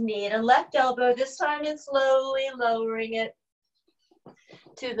wrists, knee to left elbow. This time it's slowly lowering it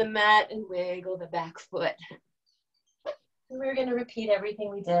to the mat and wiggle the back foot. And we're going to repeat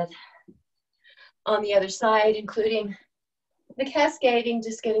everything we did on the other side, including the cascading,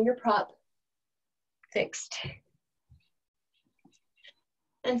 just getting your prop fixed.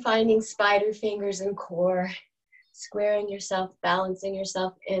 And finding spider fingers and core, squaring yourself, balancing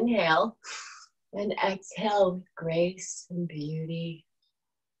yourself. Inhale and exhale with grace and beauty.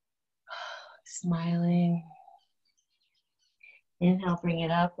 Smiling. Inhale, bring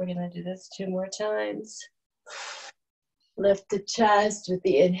it up. We're going to do this 2 more times. Lift the chest with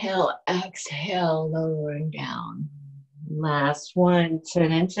the inhale, exhale, lowering down. Last one,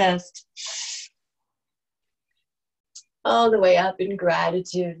 chin and chest. All the way up in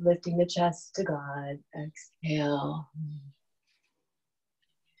gratitude, lifting the chest to God. Exhale.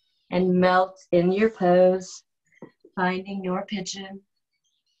 And melt in your pose, finding your pigeon.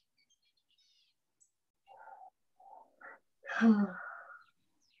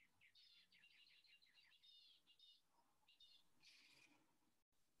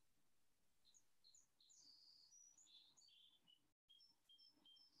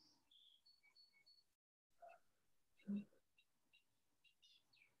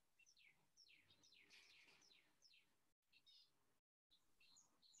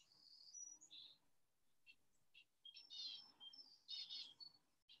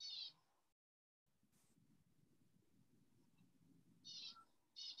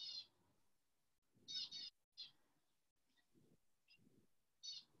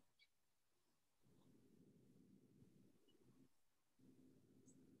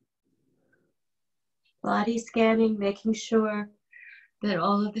 Body scanning, making sure that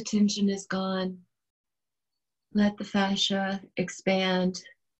all of the tension is gone. Let the fascia expand.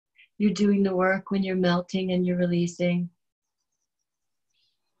 You're doing the work when you're melting and you're releasing.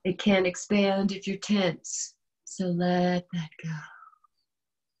 It can't expand if you're tense, so let that go.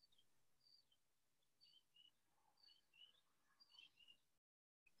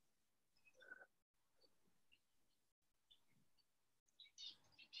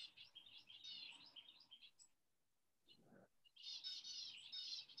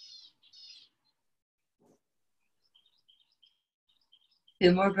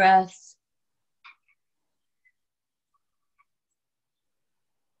 Two more breaths.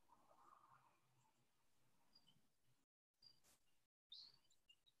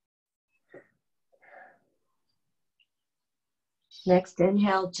 Next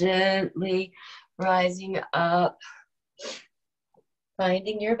inhale, gently rising up.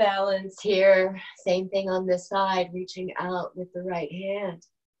 Finding your balance here. Same thing on this side, reaching out with the right hand.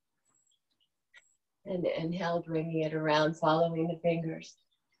 And inhale, bringing it around, following the fingers.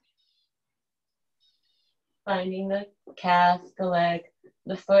 Finding the calf, the leg,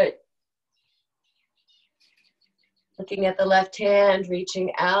 the foot. Looking at the left hand,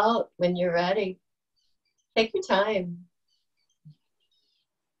 reaching out when you're ready. Take your time.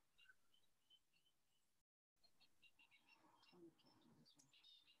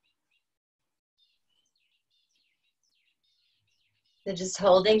 So just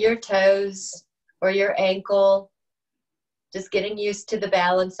holding your toes or your ankle, just getting used to the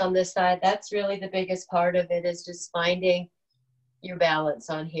balance on this side. That's really the biggest part of it, is just finding your balance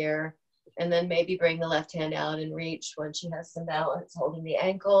on here. And then maybe bring the left hand out and reach once you have some balance, holding the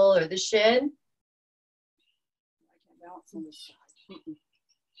ankle or the shin. I can't balance on this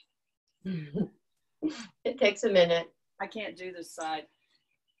side. It takes a minute. I can't do this side.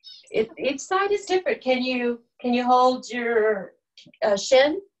 Each side is different. Can you hold your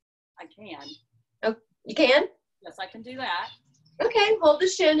shin? I can. Oh, you can? Yes, I can do that. Okay, hold the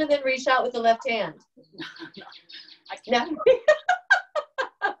shin and then reach out with the left hand. I can't. No.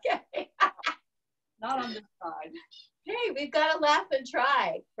 Okay. Not on this side. Hey, we've got to laugh and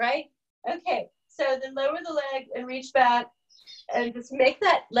try, right? Okay, so then lower the leg and reach back and just make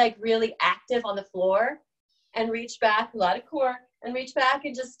that leg really active on the floor and reach back, a lot of core, and reach back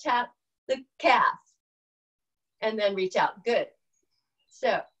and just tap the calf and then reach out. Good.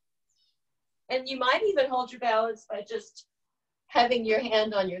 So, and you might even hold your balance by just having your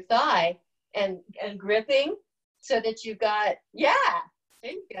hand on your thigh and gripping so that you've got, yeah,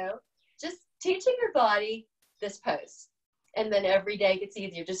 there you go. Just teaching your body this pose. And then every day gets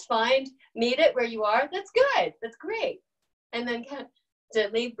easier. Just meet it where you are. That's good. That's great. And then kind of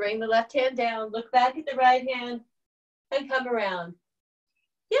gently bring the left hand down, look back at the right hand, and come around.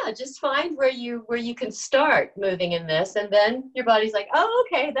 Yeah, just find where you can start moving in this, and then your body's like, oh,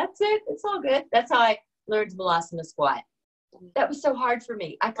 okay, that's it. It's all good. That's how I learned Balasana squat. That was so hard for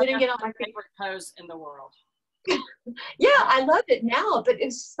me. I couldn't get on my favorite pose in the world. Yeah, I love it now, but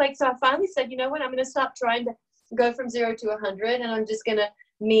it's just like, so I finally said, you know what, I'm going to stop trying to go from 0 to 100, and I'm just going to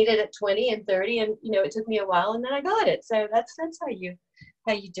meet it at 20 and 30, and you know, it took me a while, and then I got it. So that's how you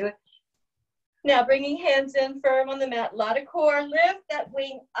do it. Now, bringing hands in firm on the mat, a lot of core, lift that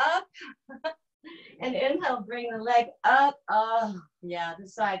wing up, and inhale, bring the leg up. Oh, yeah,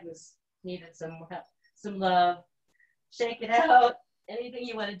 this side needed some love. Shake it out. Anything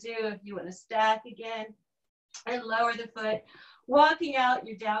you want to do, if you want to stack again, and lower the foot. Walking out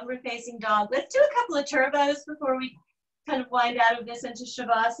your downward facing dog. Let's do a couple of turbos before we kind of wind out of this into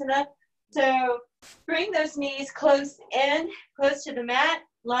Shavasana. So bring those knees close to the mat.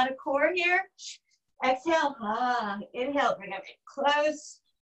 A lot of core here. Exhale. Inhale, bring up close.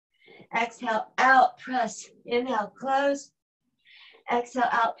 Exhale, out, press. Inhale, close. Exhale,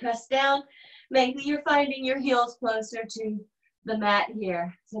 out, press down. Maybe you're finding your heels closer to the mat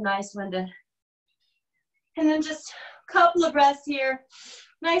here. It's a nice one to. And then just a couple of breaths here.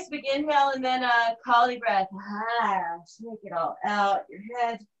 Nice big inhale, and then a Kali breath. Shake it all out, your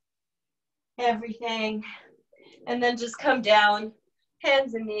head, everything. And then just come down,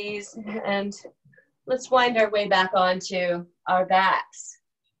 hands and knees, and let's wind our way back onto our backs.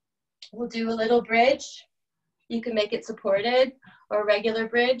 We'll do a little bridge. You can make it supported or a regular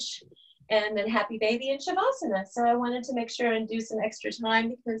bridge, and then happy baby and Shavasana. So I wanted to make sure and do some extra time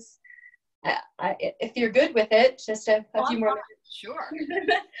because if you're good with it, just a few more minutes. Sure.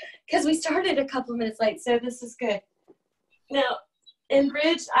 Because we started a couple minutes late, so this is good. Now, in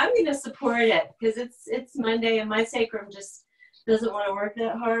bridge, I'm going to support it because it's Monday and my sacrum just doesn't want to work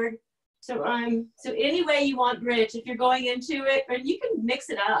that hard. So any way you want bridge, if you're going into it, or you can mix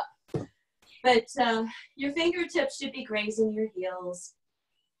it up. But your fingertips should be grazing your heels.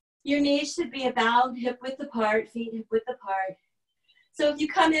 Your knees should be about hip width apart, feet hip width apart. So if you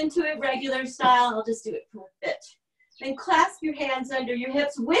come into it regular style, I'll just do it for a bit. Then clasp your hands under your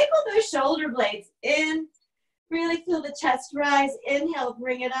hips. Wiggle those shoulder blades in. Really feel the chest rise. Inhale,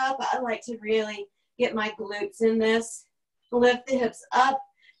 bring it up. I like to really get my glutes in this. Lift the hips up.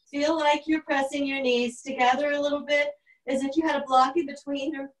 Feel like you're pressing your knees together a little bit, as if you had a block in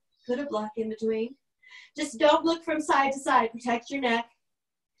between or put a block in between. Just don't look from side to side. Protect your neck.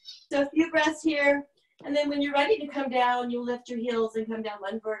 So a few breaths here. And then when you're ready to come down, you'll lift your heels and come down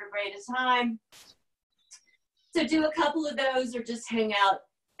one vertebrae at a time. So do a couple of those or just hang out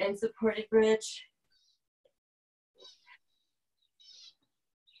and supported bridge.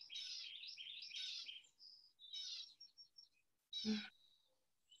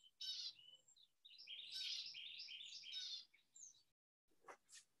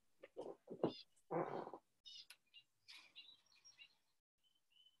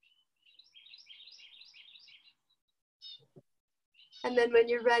 And then when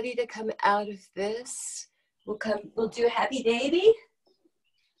you're ready to come out of this, we'll do a happy baby.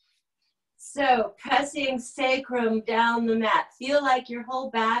 So pressing sacrum down the mat. Feel like your whole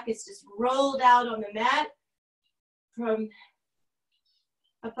back is just rolled out on the mat from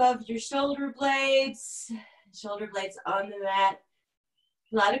above your shoulder blades on the mat.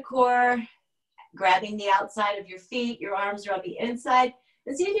 A lot of core, grabbing the outside of your feet. Your arms are on the inside.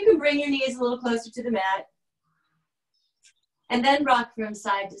 And see if you can bring your knees a little closer to the mat. And then rock from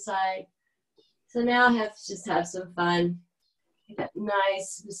side to side. So now just have some fun. Get that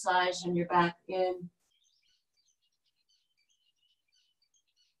nice massage on your back again.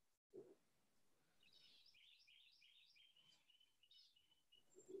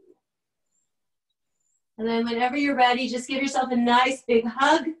 And then whenever you're ready, just give yourself a nice big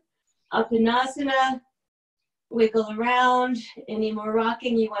hug. Uttanasana. Wiggle around. Any more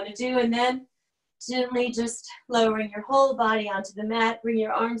rocking you want to do. And then gently just lowering your whole body onto the mat. Bring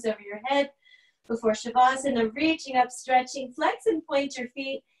your arms over your head before Shavasana. Reaching up, stretching. Flex and point your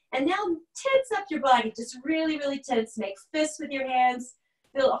feet And now tense up your body, just really, really tense. Make fists with your hands,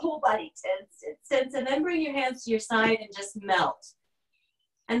 feel the whole body tense, and then bring your hands to your side and just melt.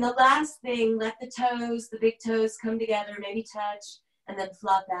 And the last thing, let the toes, the big toes come together, maybe touch, and then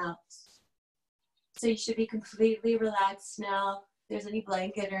flop out. So you should be completely relaxed now. If there's any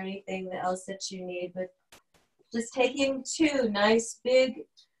blanket or anything else that you need, but just taking 2 nice, big,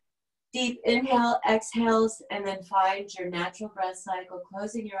 deep inhale, exhales, and then find your natural breath cycle,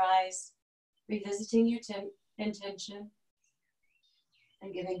 closing your eyes, revisiting your intention,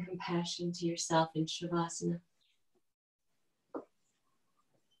 and giving compassion to yourself in Shavasana.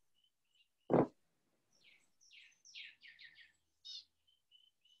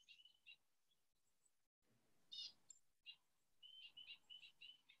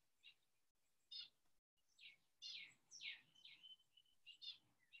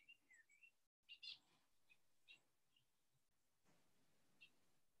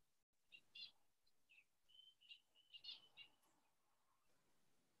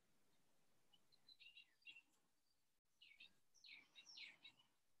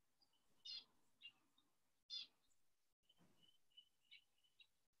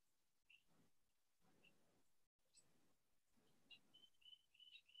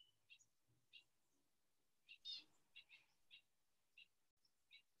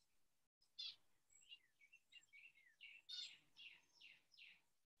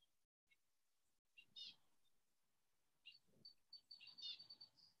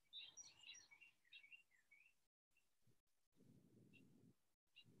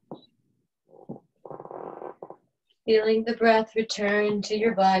 Feeling the breath return to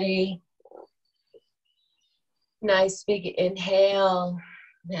your body. Nice big inhale.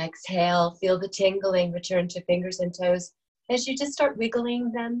 Exhale. Feel the tingling return to fingers and toes as you just start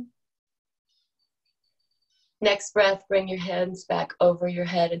wiggling them. Next breath, bring your hands back over your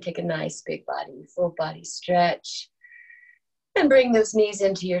head and take a nice big body, full body stretch. And bring those knees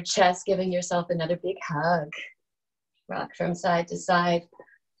into your chest, giving yourself another big hug. Rock from side to side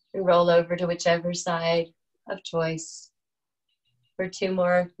and roll over to whichever side of choice for 2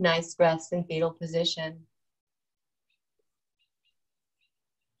 more nice breaths in fetal position.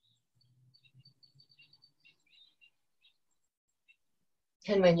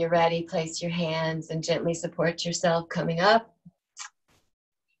 And when you're ready, place your hands and gently support yourself coming up.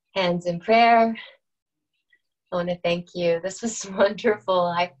 Hands in prayer. I want to thank you. This was wonderful.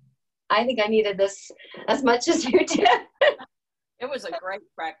 I think I needed this as much as you did. It was a great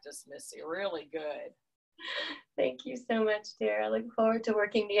practice, Missy. Really good. Thank you so much, dear. I look forward to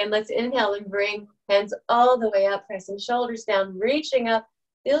working again. Let's inhale and bring hands all the way up, pressing shoulders down, reaching up.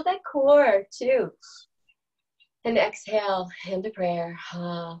 Feel that core too. And exhale, hand to prayer.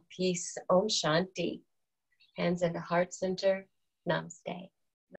 Peace. Om Shanti. Hands into heart center. Namaste.